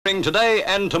happening today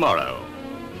and tomorrow.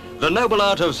 The noble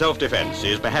art of self-defense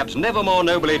is perhaps never more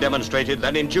nobly demonstrated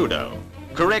than in judo,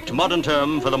 correct modern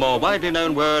term for the more widely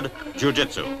known word,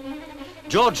 jiu-jitsu.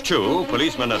 George Chu,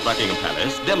 policeman at Buckingham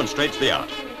Palace, demonstrates the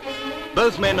art.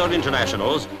 Both men are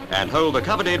internationals and hold the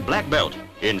coveted black belt,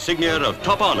 insignia of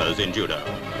top honors in judo.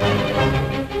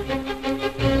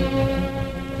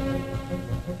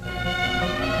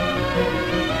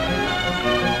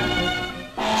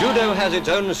 Judo has its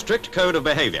own strict code of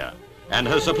behavior and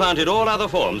has supplanted all other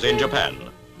forms in Japan.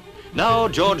 Now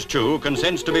George Chu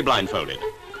consents to be blindfolded.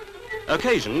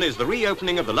 Occasion is the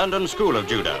reopening of the London School of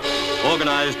Judo,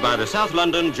 organized by the South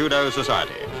London Judo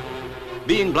Society.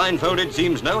 Being blindfolded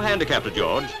seems no handicap to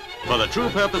George, for the true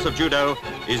purpose of judo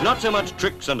is not so much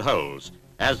tricks and holds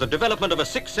as the development of a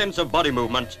sixth sense of body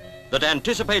movement that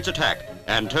anticipates attack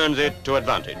and turns it to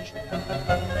advantage.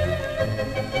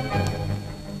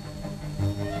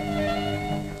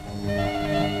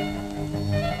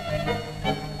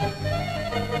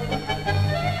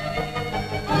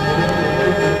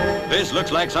 This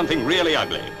looks like something really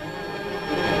ugly.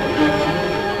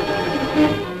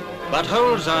 But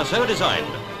holds are so designed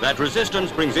that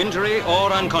resistance brings injury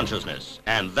or unconsciousness,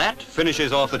 and that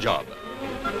finishes off the job.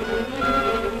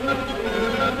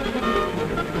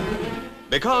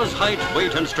 Because height,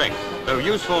 weight and strength, though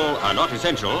useful, are not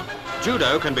essential,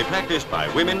 judo can be practiced by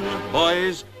women,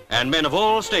 boys and men of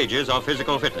all stages of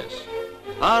physical fitness.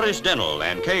 Artists Denhel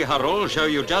and Hurrel show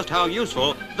you just how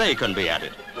useful they can be at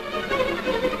it.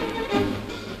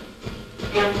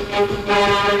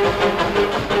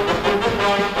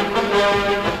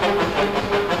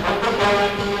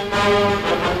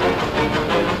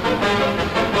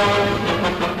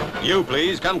 You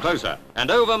please come closer,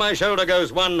 and over my shoulder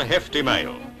goes one hefty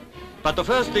male. But the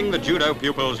first thing the judo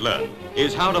pupils learn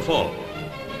is how to fall.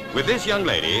 With this young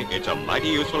lady, it's a mighty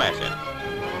useful asset.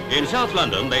 In South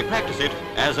London, they practice it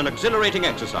as an exhilarating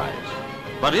exercise.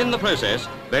 But in the process,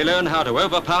 they learn how to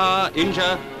overpower,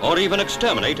 injure, or even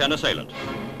exterminate an assailant.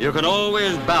 You can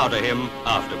always bow to him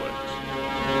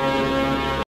afterwards.